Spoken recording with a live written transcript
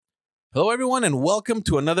Hello, everyone, and welcome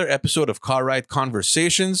to another episode of Car Ride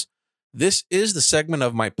Conversations. This is the segment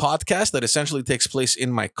of my podcast that essentially takes place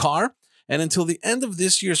in my car. And until the end of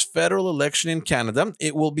this year's federal election in Canada,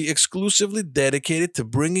 it will be exclusively dedicated to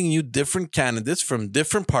bringing you different candidates from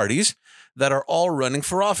different parties that are all running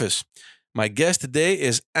for office. My guest today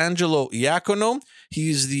is Angelo Iacono.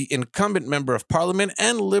 He's the incumbent member of parliament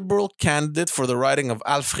and Liberal candidate for the riding of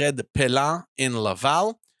Alfred-Pellan in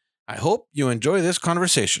Laval. I hope you enjoy this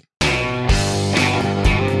conversation.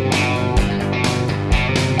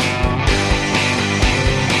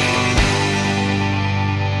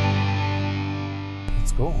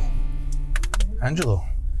 Cool. Angelo.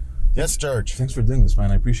 Yes, George. Thanks for doing this,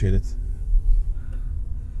 man. I appreciate it.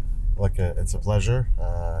 Look, it's a pleasure.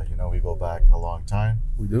 We go back a long time.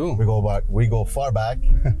 We do. We go far back.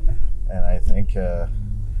 And I think, I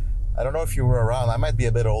don't know if you were around. I might be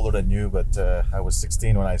a bit older than you, but I was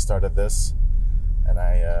 16 when I started this. And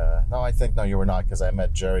no, you were not, because I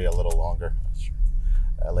met Jerry a little longer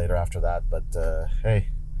later after that. But hey,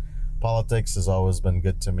 politics has always been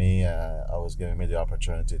good to me, always giving me the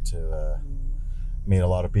opportunity to meet a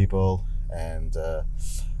lot of people. And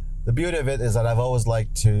the beauty of it is that I've always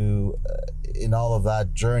liked to, in all of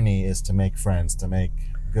that journey, is to make friends, to make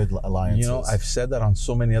good alliances. You know, I've said that on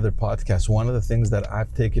so many other podcasts. One of the things that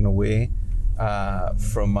I've taken away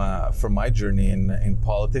from my journey in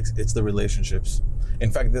politics, it's the relationships. In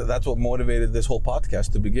fact, that's what motivated this whole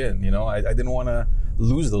podcast to begin. You know, I didn't want to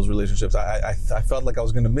lose those relationships. I felt like I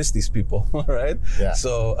was going to miss these people, right? Yeah.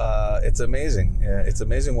 So it's amazing. It's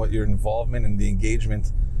amazing what your involvement and the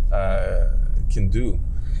engagement can do.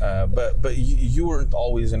 But you weren't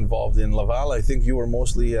always involved in Laval. I think you were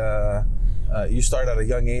mostly, you started at a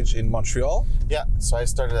young age in Montreal. Yeah, so I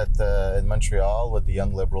started in Montreal with the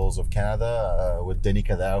Young Liberals of Canada, with Denis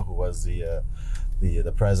Coderre, who was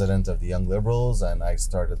the president of the Young Liberals, and I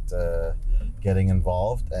started getting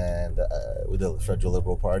involved and with the Federal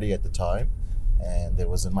Liberal Party at the time, and it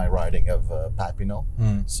was in my riding of Papineau.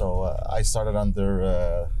 So I started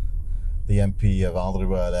under the MP of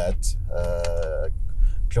André-Ouellette,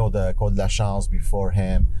 Claude Lachance before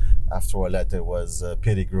him. After Ouellette, it was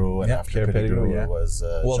Pettigrew, and after Pettigrew, it was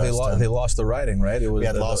Justin. They lost the riding, right? It was we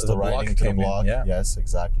had lost the riding to the bloc. Yes,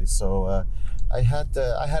 exactly. So I had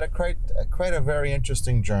quite a very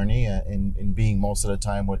interesting journey in being most of the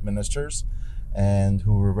time with ministers, and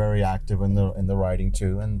who were very active in the riding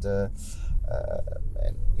too. And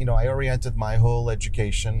I oriented my whole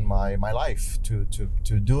education, my life to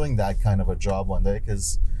doing that kind of a job one day,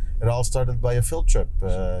 because it all started by a field trip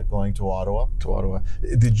going to Ottawa.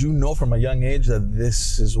 Did you know from a young age that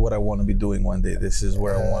this is what I want to be doing one day? This is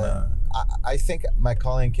where I want to... I think my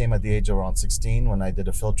calling came at the age of around 16 when I did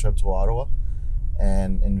a field trip to Ottawa.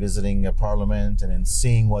 And in visiting a parliament and in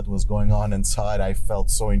seeing what was going on inside, I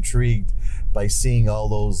felt so intrigued by seeing all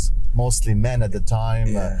those mostly men at the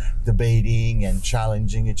time debating and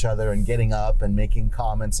challenging each other and getting up and making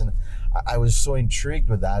comments. And I was so intrigued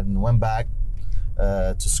with that, and went back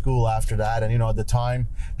to school after that. And at the time,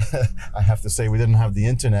 I have to say, we didn't have the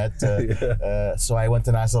internet, so I went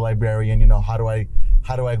and asked the librarian,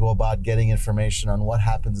 how do I go about getting information on what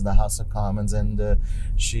happens in the House of Commons? And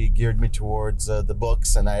she geared me towards the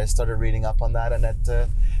books, and I started reading up on that, and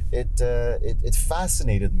it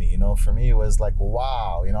fascinated me. For me, it was like,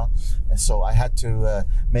 wow, And so I had to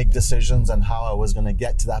make decisions on how I was going to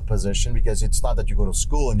get to that position, because it's not that you go to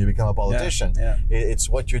school and you become a politician. It's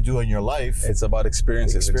what you do in your life. It's about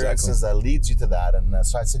experiences exactly. That leads you to that. And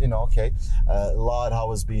so I said, okay, law had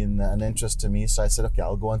always been an interest to me. So I said, okay,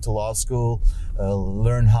 I'll go into law school,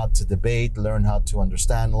 learn how to debate, learn how to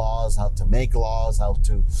understand laws, how to make laws, how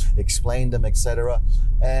to explain them, etc.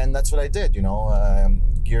 And that's what I did.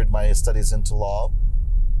 Geared my studies into law,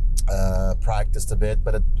 practiced a bit,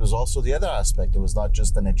 but it was also the other aspect. It was not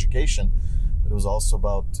just an education, but it was also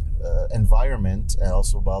about environment, and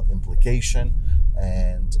also about implication,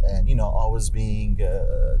 and always being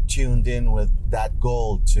tuned in with that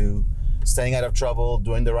goal to staying out of trouble,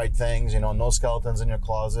 doing the right things, no skeletons in your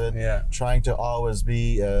closet, trying to always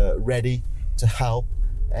be ready to help.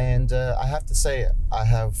 And I have to say, I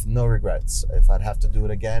have no regrets. If I'd have to do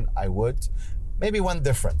it again, I would. Maybe one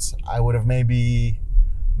difference, I would have maybe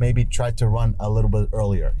tried to run a little bit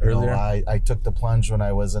earlier. I took the plunge when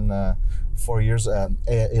I was in 10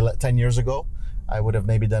 years ago. I would have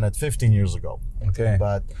maybe done it 15 years ago. Okay.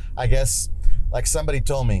 But I guess, like somebody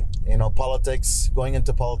told me, going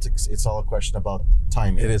into politics, it's all a question about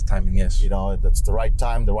timing. It is timing, yes. That's the right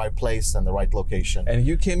time, the right place, and the right location. And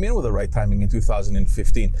you came in with the right timing in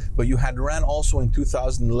 2015, but you had ran also in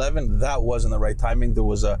 2011. That wasn't the right timing. There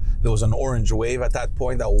was an orange wave at that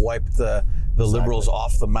point that wiped the Liberals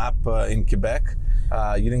off the map in Quebec.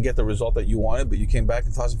 You didn't get the result that you wanted, but you came back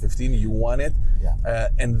in 2015, you won it. Yeah.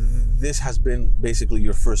 And this has been basically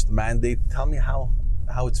your first mandate. Tell me how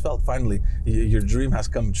it's felt finally. Your dream has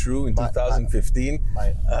come true in 2015.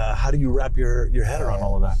 How do you wrap your head around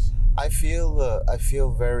all of that? I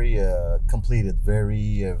feel very completed,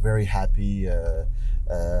 very happy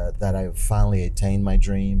that I've finally attained my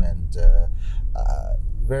dream, and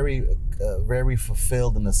very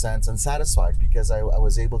fulfilled in a sense, and satisfied because I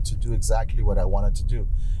was able to do exactly what I wanted to do,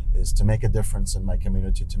 is to make a difference in my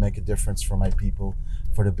community, to make a difference for my people,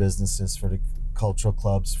 for the businesses, for the cultural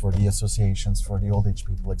clubs, for the associations, for the old age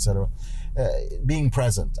people, etc. Being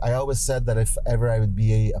present. I always said that if ever I would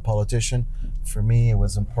be a politician, for me it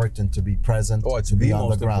was important to be present, to be on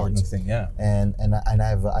the ground. Thing, yeah. And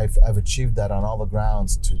I've achieved that on all the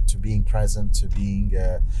grounds, to being present, to being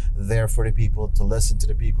there for the people, to listen to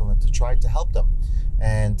the people, and to try to help them.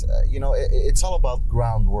 And it's all about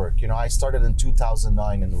groundwork. I started in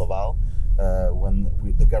 2009 in Laval when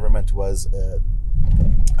the government was a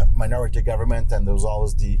minority government, and there was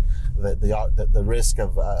always the risk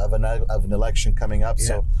of an election coming up. Yeah.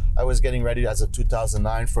 So I was getting ready as a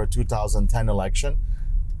 2009 for a 2010 election,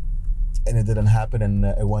 and it didn't happen, and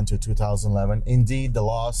it went to 2011. Indeed, the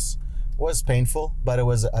loss was painful, but it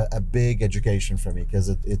was a big education for me, because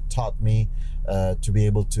it taught me to be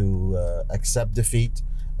able to accept defeat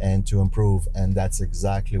and to improve, and that's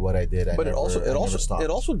exactly what I did. But it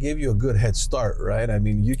also gave you a good head start, right? I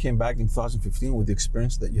mean, you came back in 2015 with the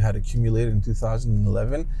experience that you had accumulated in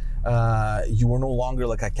 2011. You were no longer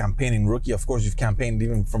like a campaigning rookie. Of course, you've campaigned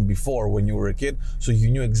even from before when you were a kid, so you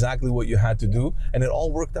knew exactly what you had to do, and it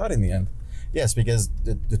all worked out in the end. Yes, because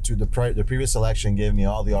the previous election gave me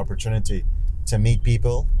all the opportunity to meet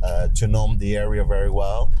people, to know the area very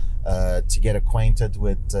well, to get acquainted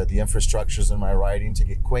with the infrastructures in my riding, to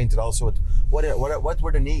get acquainted also with what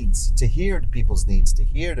were the needs, to hear the people's needs, to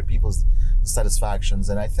hear the people's satisfactions.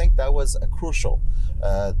 And I think that was crucial,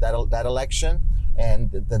 that election,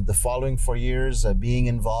 and the following 4 years being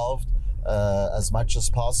involved as much as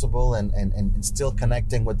possible, and still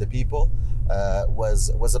connecting with the people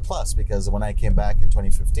was a plus, because when I came back in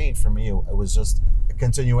 2015, for me it was just a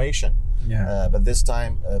continuation. Yeah. But this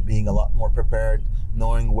time being a lot more prepared,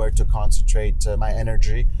 knowing where to concentrate my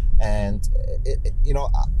energy, and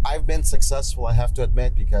I've been successful, I have to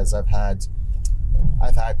admit, because I've had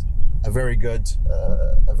a very good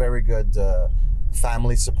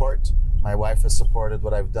family support. My wife has supported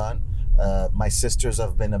what I've done. My sisters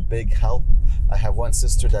have been a big help. I have one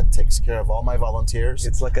sister that takes care of all my volunteers.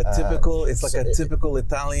 It's like a typical, typical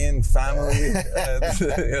Italian family.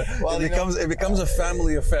 Well, it becomes a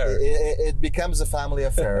family affair. It becomes a family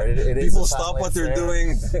affair. People stop what they're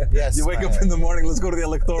doing. Yes, you wake up in the morning. Let's go to the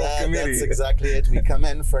electoral committee. That's exactly it. We come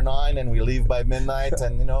in for 9 and we leave by midnight,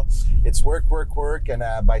 and it's work,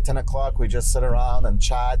 and by 10 o'clock we just sit around and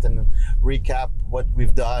chat and recap what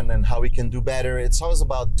we've done and how we can do better. It's always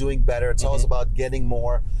about doing better. It's always about getting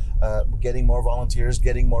more volunteers,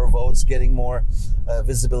 getting more votes, getting more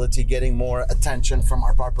visibility, getting more attention from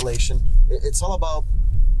our population. It's all about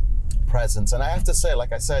presence. And I have to say,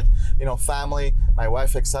 like I said, family, my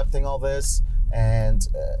wife accepting all this, and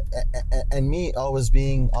me always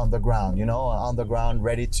being on the ground,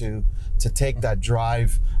 ready to take that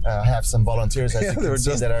drive. I have some volunteers, as you can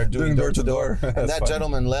see, that are doing door to door. And that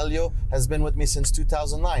gentleman, Lelio, has been with me since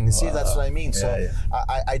 2009. You see, that's what I mean.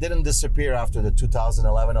 I didn't disappear after the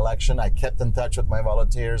 2011 election. I kept in touch with my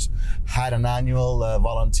volunteers, had an annual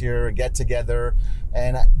volunteer get-together.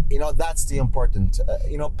 And, that's the important.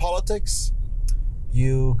 Politics,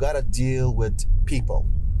 you got to deal with people,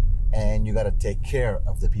 and you got to take care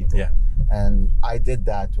of the people. Yeah. And I did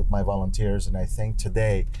that with my volunteers, and I think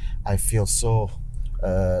today I feel so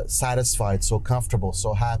satisfied, so comfortable,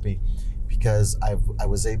 so happy, because I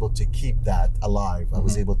was able to keep that alive. I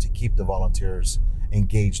was able to keep the volunteers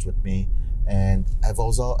engaged with me, and I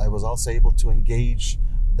was also able to engage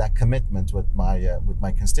that commitment with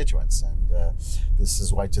my constituents. And this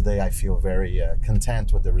is why today I feel very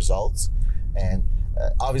content with the results. And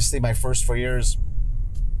obviously my first 4 years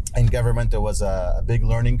in government, there was a big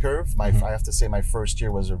learning curve. I have to say my first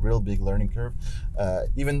year was a real big learning curve.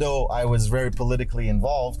 Even though I was very politically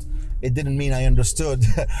involved, it didn't mean I understood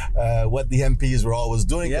what the MPs were always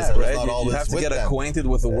doing. Yeah, right. You have to get acquainted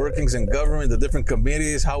with the workings in government, the different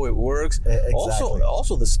committees, how it works. Exactly.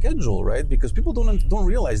 Also the schedule, right? Because people don't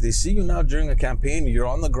realize. They see you now during a campaign. You're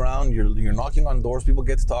on the ground. You're knocking on doors. People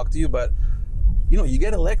get to talk to you, but you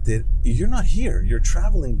get elected, you're not here. You're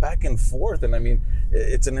traveling back and forth. And I mean,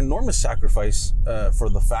 it's an enormous sacrifice for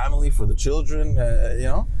the family, for the children,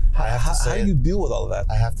 How do you deal with all of that?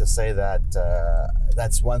 I have to say that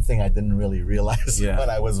that's one thing I didn't really realize when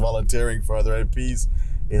I was volunteering for other MPs,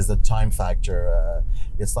 is the time factor.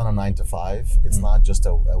 It's not a 9 to 5. It's not just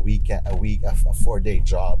a 4-day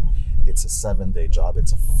job. It's a 7-day job.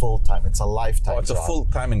 It's a full-time. It's a lifetime job. It's a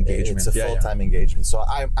full-time engagement. It's a full-time engagement. So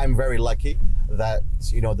I'm very lucky that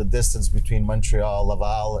the distance between Montreal,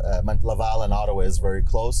 Laval, and Ottawa is very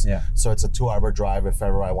close. Yeah. So it's a 2-hour drive if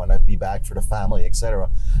ever I want to be back for the family, etc.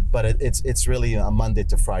 But it's really a Monday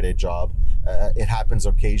to Friday job. It happens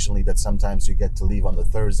occasionally that sometimes you get to leave on the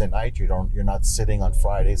Thursday night. You're not sitting on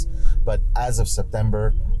Fridays. But as of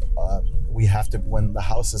September, we have to, when the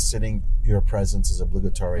House is sitting, your presence is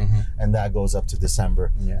obligatory, and that goes up to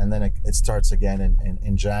December, and then it starts again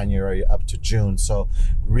in January up to June. So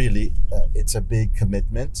really, it's a big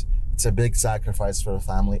commitment. It's a big sacrifice for the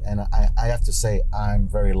family, and I have to say I'm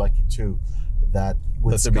very lucky too that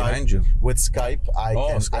with Skype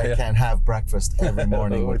I can have breakfast every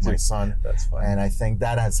morning with my son. That's fine. And I think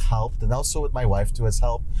that has helped, and also with my wife too has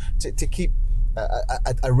helped to keep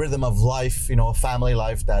a rhythm of life, family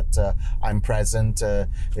life, that I'm present,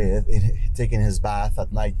 taking his bath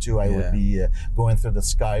at night too. I would be going through the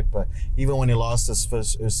Skype. Even when he lost his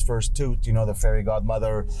first tooth, the fairy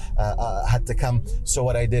godmother had to come. So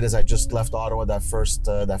what I did is I just left Ottawa that first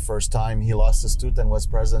time he lost his tooth and was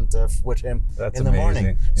present with him in the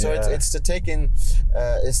morning. So it's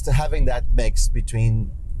to having that mix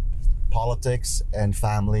between politics and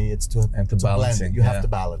family. It's to balancing. You have to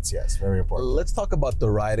balance. Yes, very important. Let's talk about the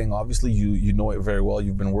riding. Obviously, you know it very well.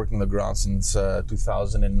 You've been working the ground since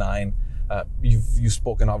 2009. You've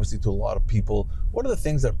spoken obviously to a lot of people. What are the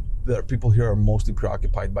things that people here are mostly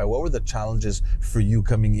preoccupied by? What were the challenges for you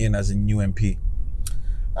coming in as a new MP?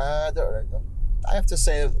 I have to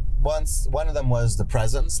say, one of them was the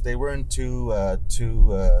presence. They weren't too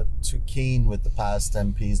keen with the past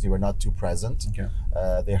MPs. They were not too present. Okay.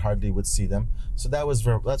 They hardly would see them. So that's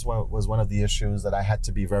one of the issues, that I had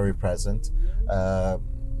to be very present.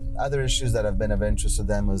 Other issues that have been of interest to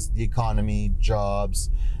them was the economy, jobs,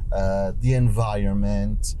 the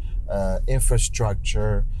environment,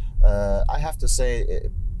 infrastructure. I have to say,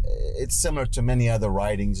 it's similar to many other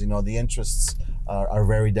ridings. The interests are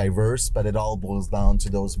very diverse, but it all boils down to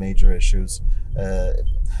those major issues.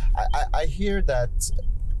 I hear that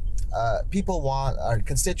our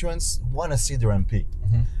constituents want to see their MP.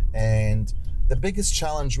 And the biggest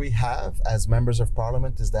challenge we have as members of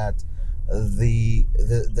Parliament is that the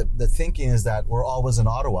thinking is that we're always in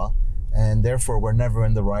Ottawa, and therefore we're never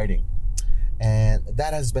in the riding. And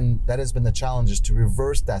that has been the challenge, is to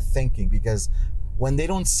reverse that thinking, because when they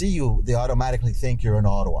don't see you, they automatically think you're in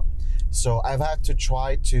Ottawa. So I've had to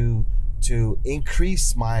try to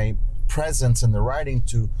increase my presence in the riding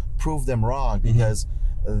to prove them wrong, because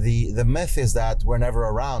the myth is that we're never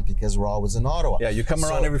around because we're always in Ottawa. Yeah, you come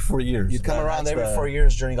around every 4 years. You come around every 4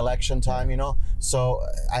 years during election time, So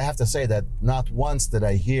I have to say that not once did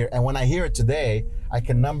I hear, and when I hear it today, I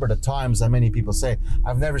can number the times that many people say,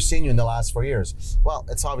 "I've never seen you in the last 4 years." Well,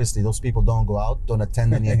 it's obviously those people don't go out, don't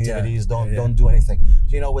attend any activities, don't do anything.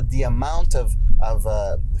 With the amount of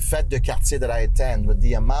fêtes de quartier that I attend, with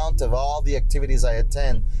the amount of all the activities I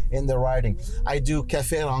attend in the riding, I do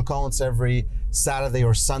café rencontres every Saturday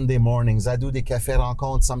or Sunday mornings. I do the café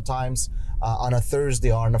rencontres sometimes on a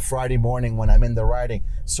Thursday or on a Friday morning when I'm in the riding.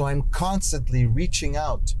 So I'm constantly reaching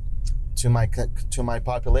out to my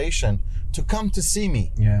population to come to see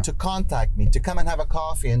me, to contact me, to come and have a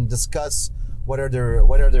coffee and discuss what are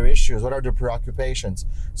their issues, what are their preoccupations.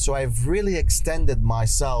 So I've really extended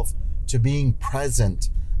myself to being present,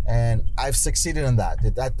 and I've succeeded in that.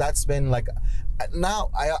 That's been like, now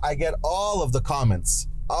I get all of the comments,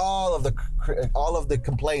 all of the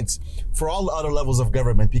complaints for all the other levels of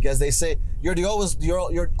government, because they say you're always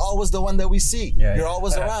the one that we see. You're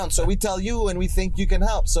always around, so we tell you and we think you can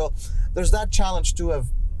help. So there's that challenge too of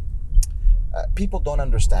people don't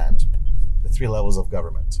understand the 3 levels of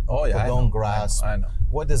government. People don't grasp. I know.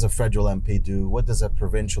 What does a federal MP do? What does a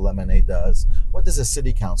provincial MNA does? What does a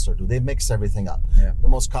city councillor do? They mix everything up. The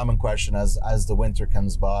most common question as the winter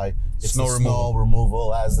comes by, it's snow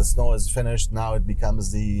removal. As the snow is finished, now it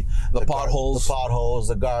becomes the potholes,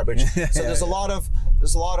 the garbage. So there's a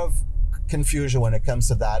lot of confusion when it comes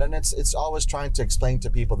to that, and it's always trying to explain to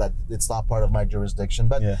people that it's not part of my jurisdiction.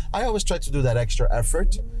 But I always try to do that extra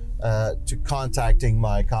effort to contacting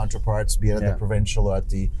my counterparts, be it at the provincial or at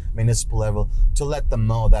the municipal level, to let them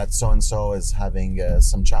know that so-and-so is having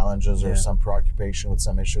some challenges or some preoccupation with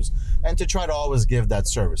some issues, and to try to always give that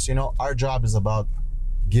service. Our job is about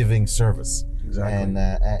giving service. Exactly.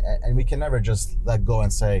 And we can never just let go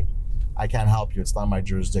and say, I can't help you. It's not my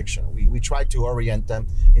jurisdiction. We try to orient them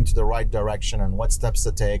into the right direction and what steps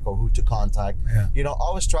to take or who to contact. Yeah.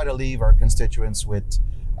 Always try to leave our constituents with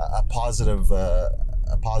a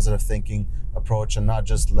positive thinking approach and not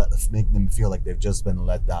just make them feel like they've just been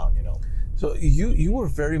let down. So you were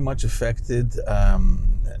very much affected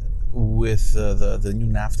with the new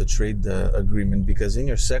NAFTA trade agreement, because in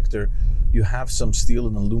your sector you have some steel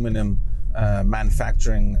and aluminum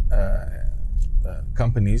manufacturing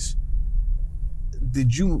companies.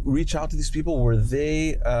 Did you reach out to these people? Were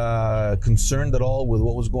they concerned at all with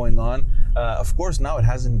what was going on? Of course, now it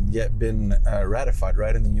hasn't yet been ratified,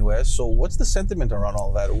 right, in the U.S. So what's the sentiment around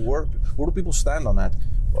all that? Where do people stand on that?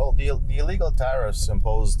 Well, the illegal tariffs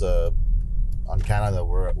imposed on Canada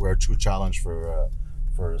were a true challenge for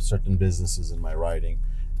certain businesses in my riding.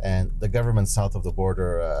 And the government south of the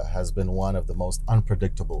border has been one of the most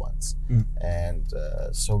unpredictable ones. And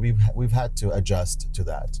so we've had to adjust to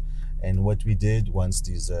that. And what we did once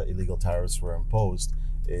these illegal tariffs were imposed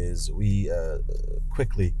is we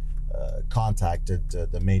quickly contacted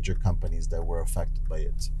the major companies that were affected by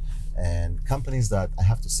it. And companies that, I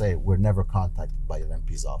have to say, were never contacted by an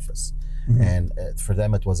MP's office. And for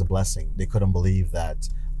them, it was a blessing. They couldn't believe that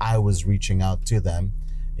I was reaching out to them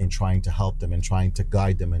in trying to help them and trying to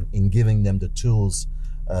guide them and in giving them the tools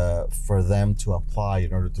for them to apply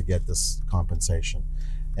in order to get this compensation.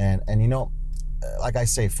 And like I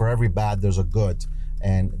say, for every bad, there's a good.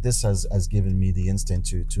 And this has given me the instinct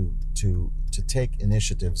to take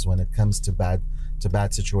initiatives when it comes to bad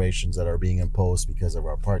situations that are being imposed because of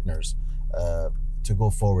our partners, to go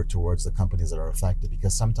forward towards the companies that are affected,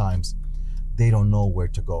 because sometimes they don't know where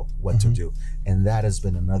to go, what to do. And that has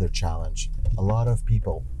been another challenge. A lot of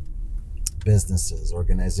people, businesses,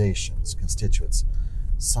 organizations, constituents,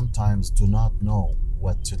 sometimes do not know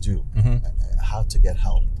what to do, how to get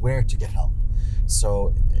help, where to get help.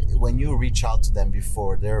 So when you reach out to them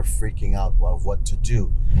before they're freaking out of what to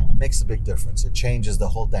do, it makes a big difference. It changes the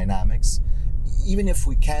whole dynamics. Even if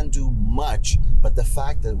we can't do much, but the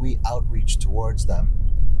fact that we outreach towards them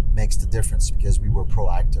makes the difference because we were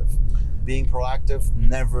proactive. Being proactive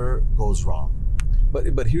never goes wrong.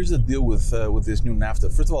 But here's the deal with this new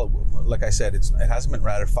NAFTA. First of all, like I said, it hasn't been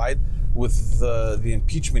ratified. With the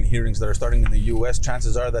impeachment hearings that are starting in the U.S.,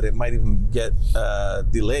 chances are that it might even get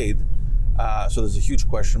delayed. So there's a huge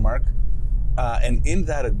question mark. And in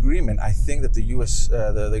that agreement, I think that the U.S.,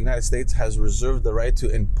 the United States, has reserved the right to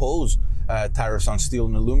impose tariffs on steel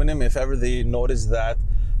and aluminum if ever they notice that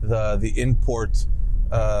the import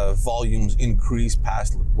volumes increase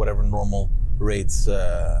past whatever normal rates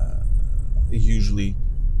usually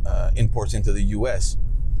imports into the U.S.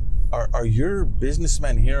 Are your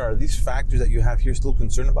businessmen here, are these factors that you have here still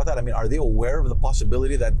concerned about that? I mean, are they aware of the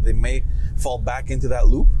possibility that they may fall back into that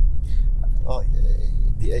loop? Well,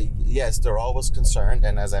 yes, they're always concerned.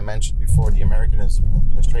 And as I mentioned before, the American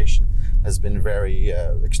administration has been very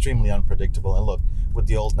extremely unpredictable. And look, with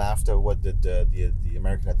the old NAFTA, what did the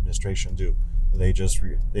American administration do? They just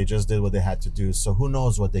did what they had to do. So who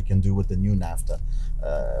knows what they can do with the new NAFTA?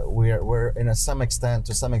 We're to some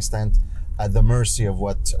extent at the mercy of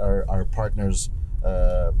what our partners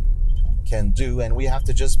can do, and we have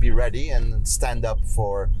to just be ready and stand up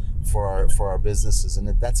for our businesses, and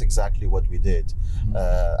that's exactly what we did.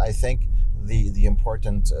 I think the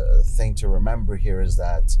important thing to remember here is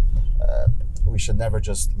that we should never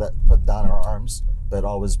just put down our arms, but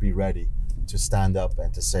always be ready to stand up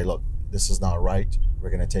and to say, look, this is not right. We're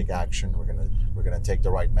going to take action. We're going to take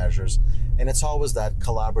the right measures, and it's always that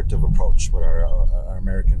collaborative approach with our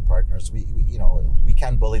American partners. We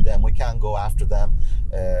can't bully them. We can't go after them.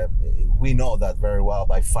 We know that very well.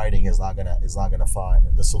 By fighting is not gonna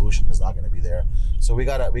find the solution. Is not going to be there. So we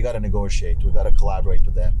gotta negotiate. We gotta collaborate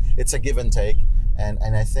with them. It's a give and take, and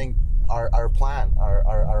I think our plan,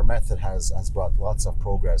 our method has brought lots of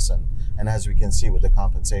progress, and as we can see with the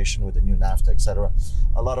compensation, with the new NAFTA, etc.,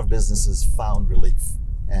 a lot of businesses found relief,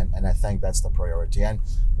 and I think that's the priority. And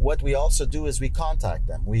what we also do is we contact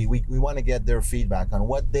them. We want to get their feedback on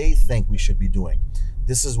what they think we should be doing.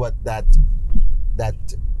 This is what that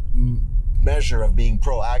measure of being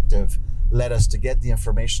proactive led us to get the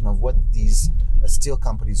information of what these steel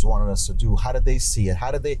companies wanted us to do. How did they see it?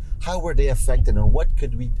 How were they affected? And what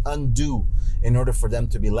could we undo in order for them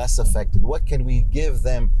to be less affected? What can we give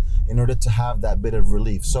them in order to have that bit of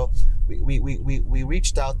relief? So we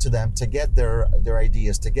reached out to them to get their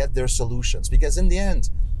ideas, to get their solutions. Because in the end,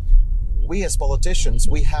 we as politicians,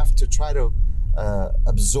 we have to try to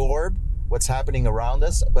absorb what's happening around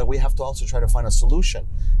us, but we have to also try to find a solution.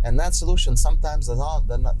 And that solution sometimes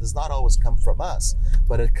does not always come from us,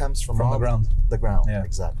 but it comes from the ground. The ground, yeah.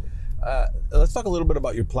 Exactly. Let's talk a little bit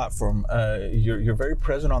about your platform. You're very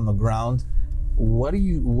present on the ground. What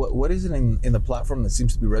is it in the platform that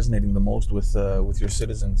seems to be resonating the most with your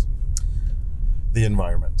citizens? The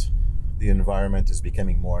environment. The environment is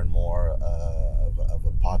becoming more and more of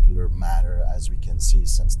a popular matter, as we can see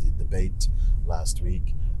since the debate last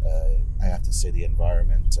week. I have to say the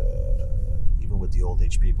environment, even with the old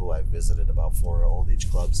age people, I've visited about 4 old age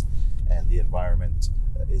clubs, and the environment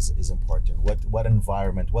is important. What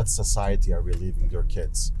environment, what society are we leaving their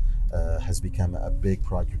kids has become a big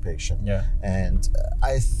preoccupation. Yeah. And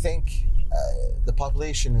I think the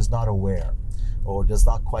population is not aware or does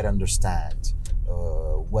not quite understand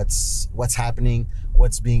what's happening,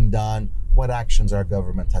 what's being done, what actions our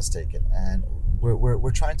government has taken. And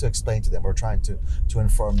we're trying to explain to them, we're trying to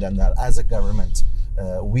inform them that as a government,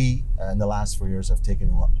 we in the last 4 years have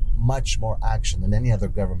taken much more action than any other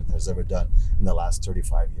government has ever done in the last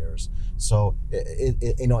 35 years. So,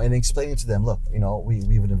 and explaining to them, look,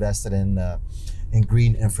 we've invested in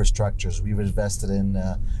green infrastructures. We've invested in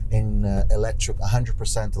electric,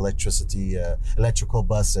 100% electricity, electrical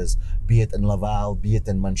buses, be it in Laval, be it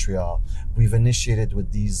in Montreal. We've initiated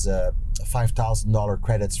with these $5,000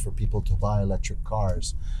 credits for people to buy electric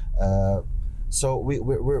cars. So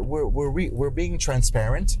we're being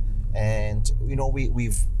transparent, and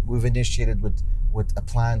we've initiated with a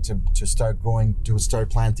plan to start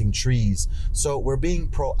planting trees. So we're being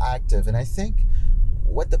proactive, and I think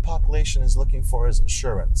what the population is looking for is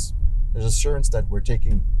assurance. There's assurance that we're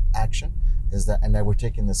taking action, and that we're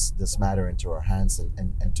taking this matter into our hands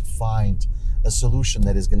and to find a solution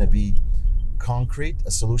that is going to be concrete,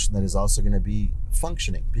 a solution that is also going to be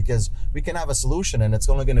functioning, because we can have a solution and it's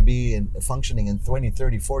only going to be functioning in 20,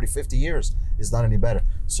 30, 40, 50 years. It's not any better.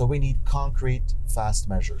 So we need concrete, fast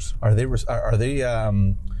measures. Are they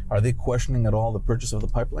questioning at all the purchase of the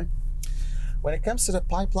pipeline? When it comes to the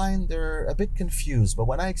pipeline, they're a bit confused. But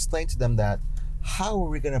when I explain to them that, how are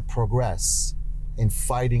we going to progress in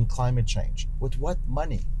fighting climate change? With what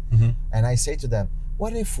money? Mm-hmm. And I say to them,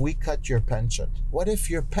 what if we cut your pension? What if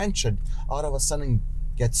your pension all of a sudden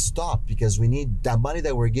gets stopped because we need the money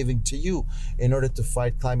that we're giving to you in order to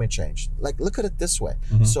fight climate change? Like, look at it this way.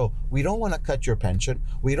 Mm-hmm. So we don't want to cut your pension.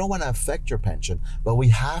 We don't want to affect your pension, but we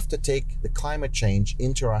have to take the climate change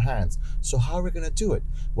into our hands. So how are we going to do it?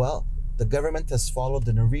 Well, the government has followed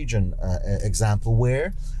the Norwegian example,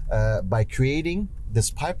 where by creating this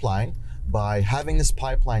pipeline, by having this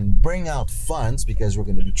pipeline bring out funds, because we're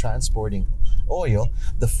going to be transporting oil,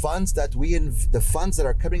 the funds that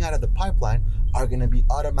are coming out of the pipeline are going to be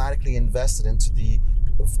automatically invested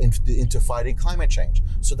into fighting climate change.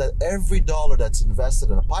 So that every dollar that's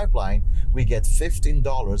invested in a pipeline, we get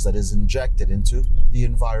 $15 that is injected into the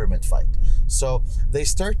environment fight. So they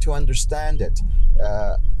start to understand it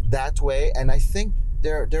that way, and I think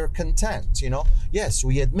they're content. Yes,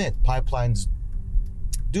 we admit pipelines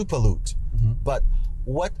do pollute, mm-hmm. but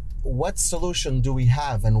what solution do we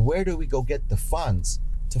have, and where do we go get the funds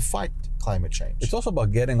to fight climate change? It's also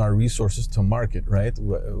about getting our resources to market, right?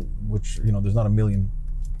 Which there's not a million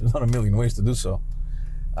ways to do so.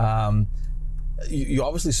 You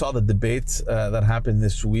obviously saw the debate that happened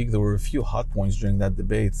this week. There were a few hot points during that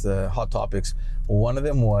debate, hot topics. One of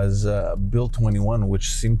them was Bill 21,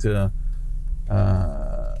 which seemed to,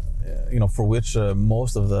 for which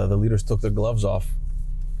most of the leaders took their gloves off.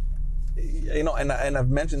 And I've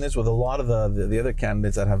mentioned this with a lot of the other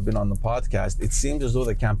candidates that have been on the podcast. It seems as though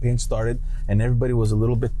the campaign started and everybody was a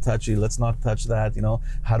little bit touchy. Let's not touch that.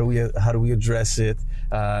 How do we address it?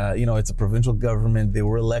 It's a provincial government. They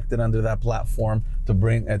were elected under that platform to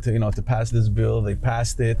bring to pass this bill. They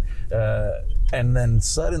passed it, and then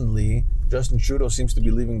suddenly Justin Trudeau seems to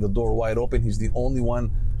be leaving the door wide open. He's the only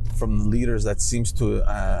one from the leaders that seems to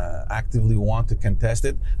actively want to contest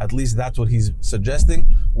it. At least that's what he's suggesting.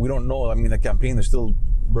 We don't know. I mean, the campaign, there's still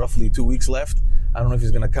roughly 2 weeks left. I don't know if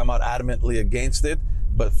he's going to come out adamantly against it,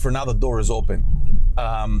 but for now the door is open.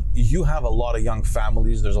 You have a lot of young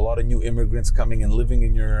families. There's a lot of new immigrants coming and living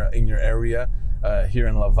in your area here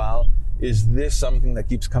in Laval. Is this something that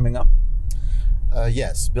keeps coming up?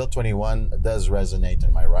 Yes, Bill 21 does resonate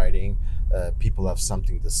in my writing. People have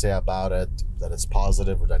something to say about it, that it's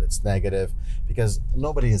positive or that it's negative, because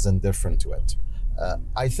nobody is indifferent to it.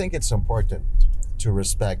 I think it's important to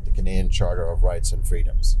respect the Canadian Charter of Rights and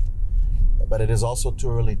Freedoms, but it is also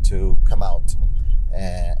too early to come out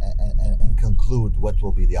and conclude what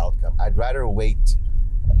will be the outcome. I'd rather wait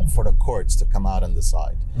for the courts to come out and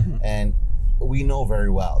decide. Mm-hmm. And we know very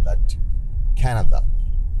well that Canada,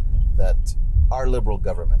 that our Liberal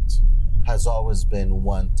government has always been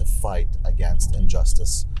one to fight against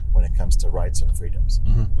injustice when it comes to rights and freedoms.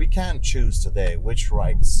 We can't choose today which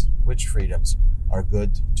rights, which freedoms are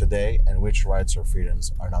good today and which rights or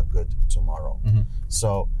freedoms are not good tomorrow.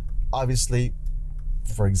 So obviously,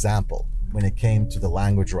 for example, when it came to the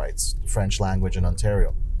language rights, the French language in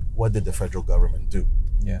Ontario, what did the federal government do?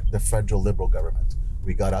 The federal Liberal government.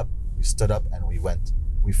 We got up, we stood up, and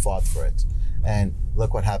we fought for it. And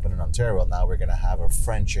look what happened in Ontario. Now we're going to have a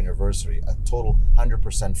French university, a total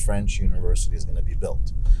 100% French university is going to be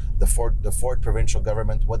built. The Ford provincial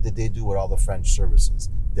government, what did they do with all the French services?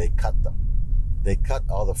 They cut them. They cut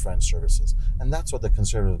all the French services. And that's what the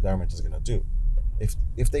Conservative government is going to do.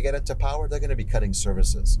 If they get into power, they're going to be cutting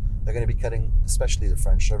services. They're going to be cutting especially the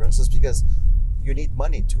French services, because you need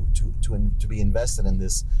money to be invested in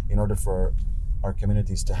this in order for our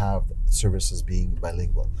communities to have services being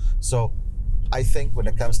bilingual. So I think when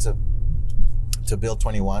it comes to Bill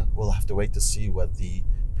 21, we'll have to wait to see what the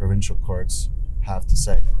provincial courts have to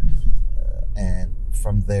say. And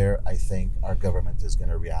from there, I think our government is going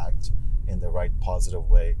to react in the right positive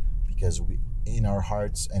way, because in our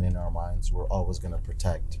hearts and in our minds, we're always going to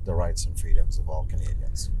protect the rights and freedoms of all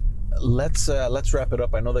Canadians. Let's wrap it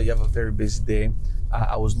up. I know that you have a very busy day.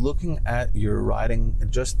 I was looking at your writing,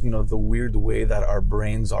 just the weird way that our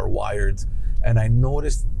brains are wired, and I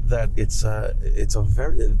noticed that it's a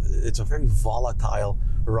very volatile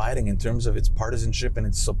writing in terms of its partisanship and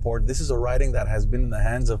its support. This is a writing that has been in the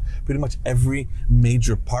hands of pretty much every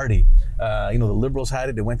major party. The Liberals had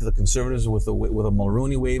it. They went to the Conservatives with a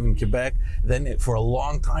Mulroney wave in Quebec. Then for a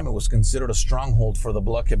long time, it was considered a stronghold for the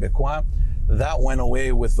Bloc Québécois. That went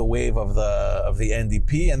away with the wave of the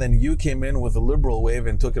NDP, and then you came in with the Liberal wave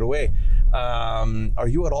and took it away. Are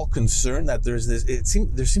you at all concerned that there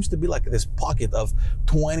seems to be like this pocket of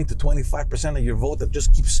 20 to 25% of your vote that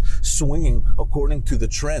just keeps swinging according to the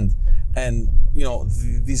trend? And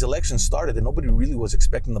these elections started, and nobody really was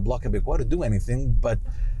expecting the Bloc Québécois to do anything, but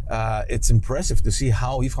it's impressive to see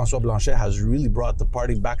how Yves-François Blanchet has really brought the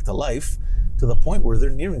party back to life, to the point where they're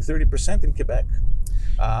nearing 30% in Quebec.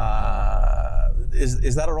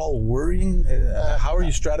 Is that at all worrying? How are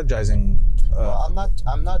you strategizing? Well,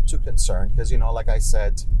 I'm not too concerned, because like I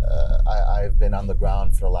said, I've been on the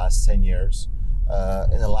ground for the last 10 years.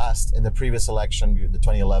 In the previous election, the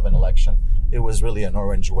 2011 election, it was really an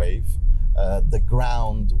orange wave. The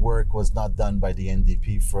groundwork was not done by the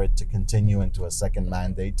NDP for it to continue into a second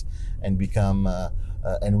mandate and become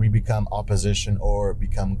opposition or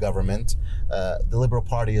become government. The Liberal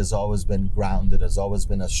Party has always been grounded, has always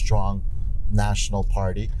been a strong national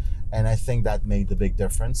party, and I think that made the big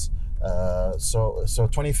difference. So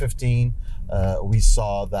 2015, we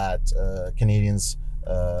saw that Canadians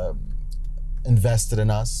invested in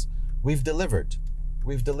us. We've delivered.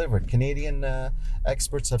 Canadian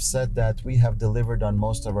experts have said that we have delivered on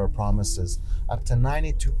most of our promises, up to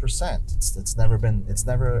 92%. It's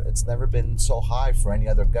never been so high for any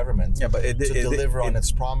other government to deliver on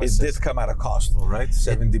its promises. It did come at a cost, though, right?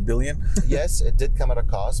 70 billion. Yes, it did come at a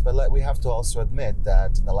cost, but we have to also admit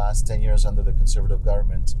that in the last 10 years under the Conservative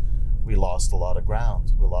government, we lost a lot of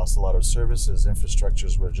ground. We lost a lot of services.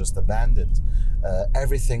 Infrastructures were just abandoned.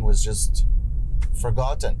 Everything was just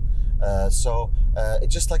forgotten.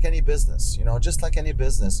 Just like any business,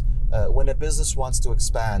 when a business wants to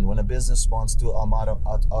expand, when a business wants to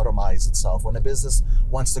automize itself, when a business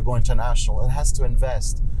wants to go international, it has to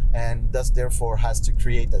invest, and thus therefore has to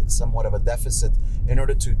create somewhat of a deficit in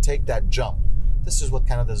order to take that jump. This is what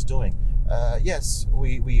Canada is doing. Yes,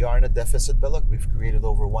 we are in a deficit, but look, we've created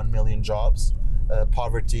over 1 million jobs.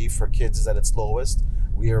 Poverty for kids is at its lowest.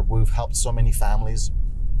 We've helped so many families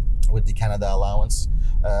with the Canada allowance.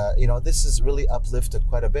 This is really uplifted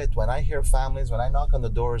quite a bit. When I knock on the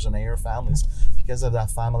doors and I hear families, because of that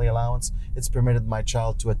family allowance, it's permitted my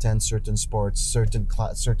child to attend certain sports, certain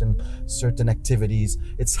activities.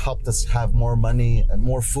 It's helped us have more money and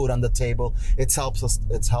more food on the table. It's helped us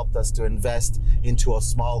to invest into a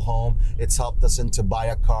small home. It's helped us into buy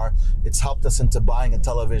a car. It's helped us into buying a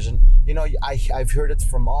television. I've heard it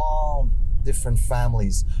from all different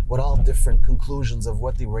families with all different conclusions of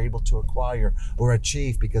what they were able to acquire or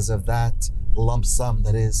achieve because of that lump sum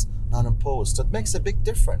that is not imposed. So it makes a big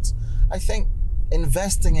difference. I think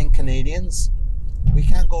investing in Canadians, we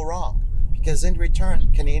can't go wrong, because in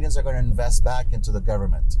return, Canadians are going to invest back into the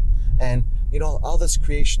government. And all this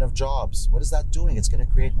creation of jobs, what is that doing? It's going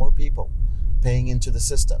to create more people paying into the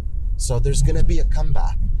system. So there's going to be a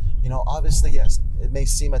comeback. Obviously, yes, it may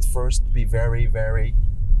seem at first to be very, very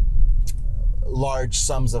large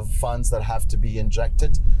sums of funds that have to be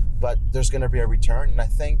injected, but there's going to be a return, and I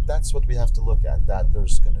think that's what we have to look at, that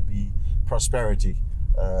there's going to be prosperity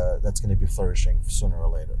that's going to be flourishing sooner or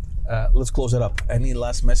later. Let's close it up. Any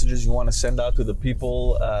last messages you want to send out to the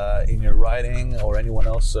people in your riding or anyone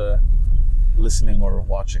else listening or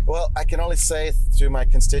watching? Well, I can only say to my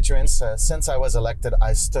constituents, since I was elected,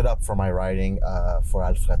 I stood up for my riding, for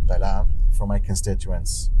Alfred-Pellan, for my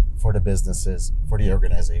constituents, for the businesses, for the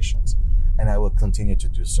organizations, and I will continue to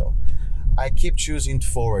do so. I keep choosing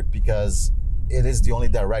forward because it is the only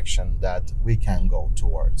direction that we can go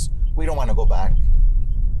towards. We don't want to go back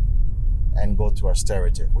and go to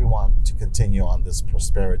austerity. We want to continue on this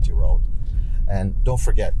prosperity road. And don't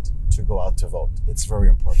forget to go out to vote. It's very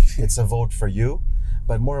important. It's a vote for you,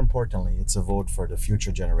 but more importantly, it's a vote for the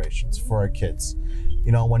future generations, for our kids.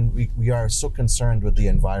 You know, when we are so concerned with the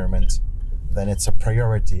environment, then it's a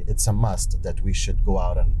priority, it's a must that we should go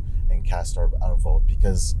out and cast our vote,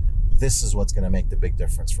 because this is what's going to make the big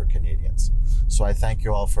difference for Canadians. So I thank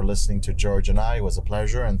you all for listening to George and I. It was a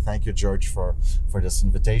pleasure, and thank you, George, for this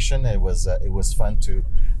invitation. It was fun to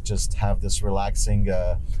just have this relaxing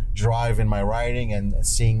drive in my riding and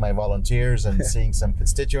seeing my volunteers and seeing some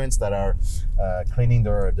constituents that are cleaning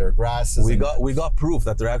their grasses. We got proof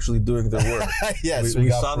that they're actually doing their work. Yes, we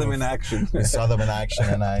saw them in action. We saw them in action,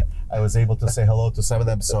 and I was able to say hello to some of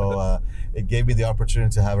them. So it gave me the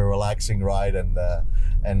opportunity to have a relaxing ride,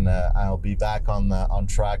 and I'll be back on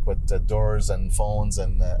track with doors and phones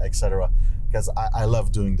and etc. Because I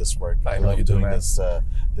love doing this work. I love doing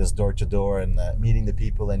this door to door and meeting the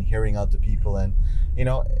people and hearing out the people, and you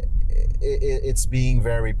know, it's being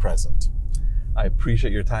very present. I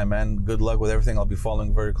appreciate your time, man. Good luck with everything. I'll be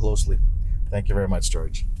following very closely. Thank you very much,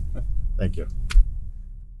 George. Thank you.